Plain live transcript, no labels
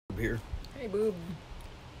here. Hey, boob.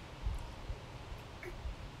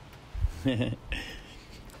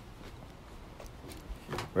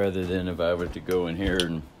 Rather than if I were to go in here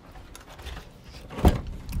and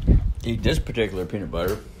eat this particular peanut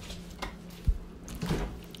butter.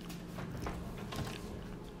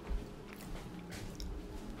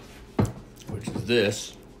 Which is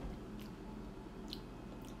this.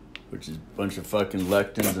 Which is a bunch of fucking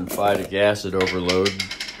lectins and phytic acid overload.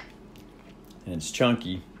 And it's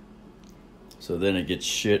chunky. So then it gets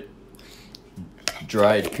shit,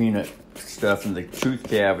 dried peanut stuff in the tooth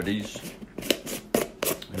cavities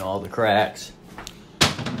and all the cracks.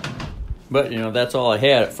 But, you know, that's all I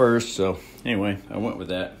had at first. So anyway, I went with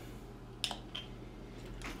that.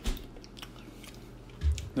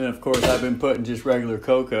 Then, of course, I've been putting just regular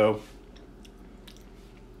cocoa.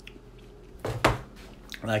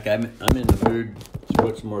 Like I'm in the mood to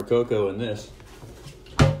put some more cocoa in this.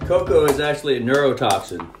 Cocoa is actually a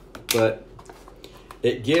neurotoxin, but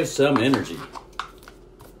it gives some energy.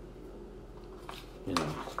 You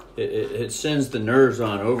know, it sends the nerves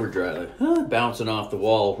on overdrive, like, bouncing off the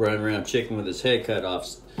wall, running around chicken with his head cut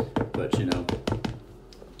off. But you know,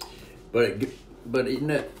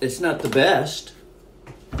 it's not the best.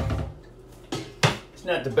 It's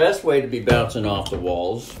not the best way to be bouncing off the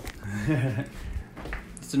walls.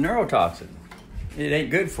 It's a neurotoxin. It ain't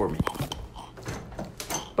good for me.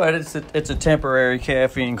 But it's a temporary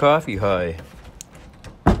caffeine coffee high.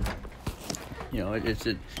 You know, it's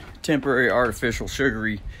a temporary artificial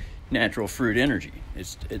sugary natural fruit energy.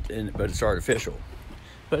 But it's artificial.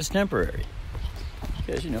 But it's temporary.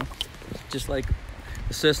 Because, you know, just like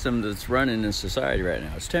the system that's running in society right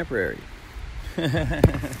now, it's temporary.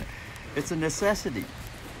 It's a necessity.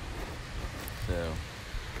 So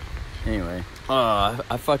anyway,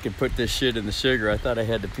 I fucking put this shit in the sugar. I thought I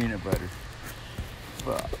had the peanut butter.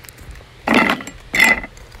 Well,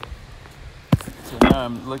 so now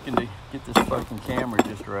I'm looking to get this fucking camera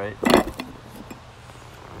just right.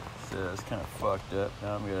 So it's kind of fucked up.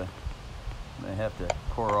 Now I'm gonna have to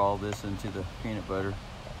pour all this into the peanut butter.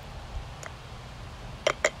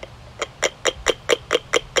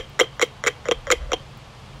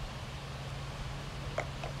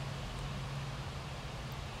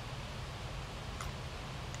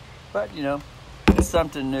 But, you know, it's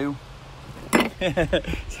something new.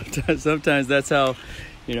 Sometimes that's how,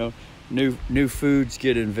 you know, new foods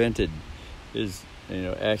get invented, is, you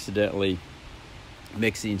know, accidentally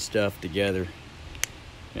mixing stuff together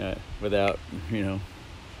without, you know,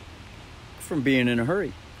 from being in a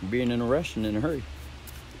hurry, being in a rush and in a hurry,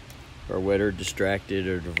 or whether distracted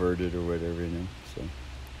or diverted or whatever, you know. So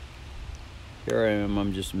here I am.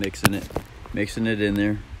 I'm just mixing it in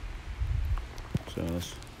there. So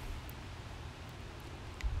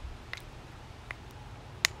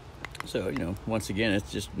So, you know, once again,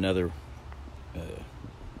 it's just another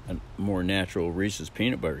a more natural Reese's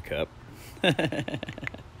peanut butter cup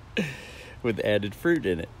with added fruit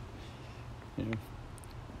in it. You know,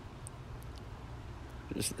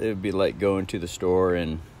 it would be like going to the store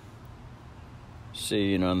and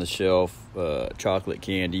seeing on the shelf chocolate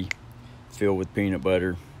candy filled with peanut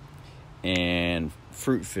butter and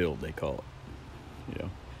fruit filled, they call it.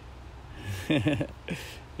 You know,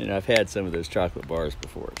 and I've had some of those chocolate bars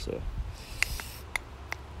before, so.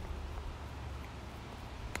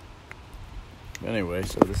 Anyway,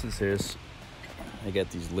 so this is his. I got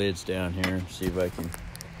these lids down here. See if I can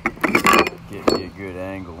get me a good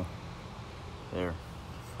angle. There.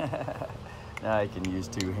 Now I can use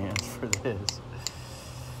two hands for this.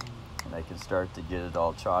 And I can start to get it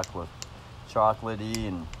all chocolatey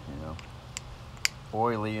and, you know,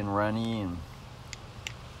 oily and runny. And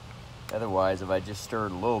otherwise, if I just stir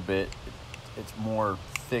it a little bit, it's more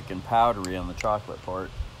thick and powdery on the chocolate part.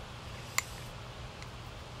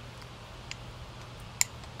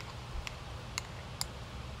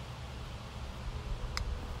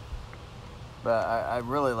 But I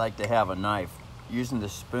really like to have a knife. Using the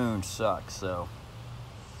spoon sucks, so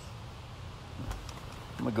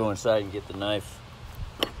I'm gonna go inside and get the knife.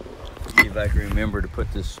 See if I can remember to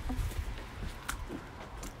put this.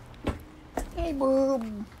 Hey, boob.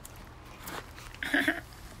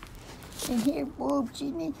 And here, boob,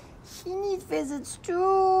 she needs visits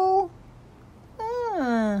too.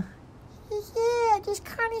 Yeah, just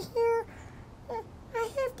kind of here. I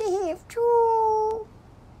have to have two.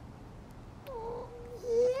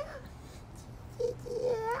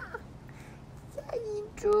 Yeah. I need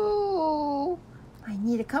two. I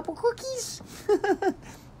need a couple cookies.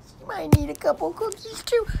 She might need a couple cookies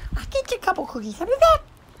too. I'll get you a couple cookies. How about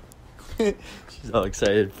that? She's all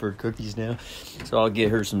excited for cookies now. So I'll get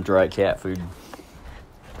her some dry cat food.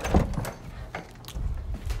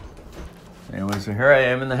 Anyway, so here I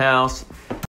am in the house.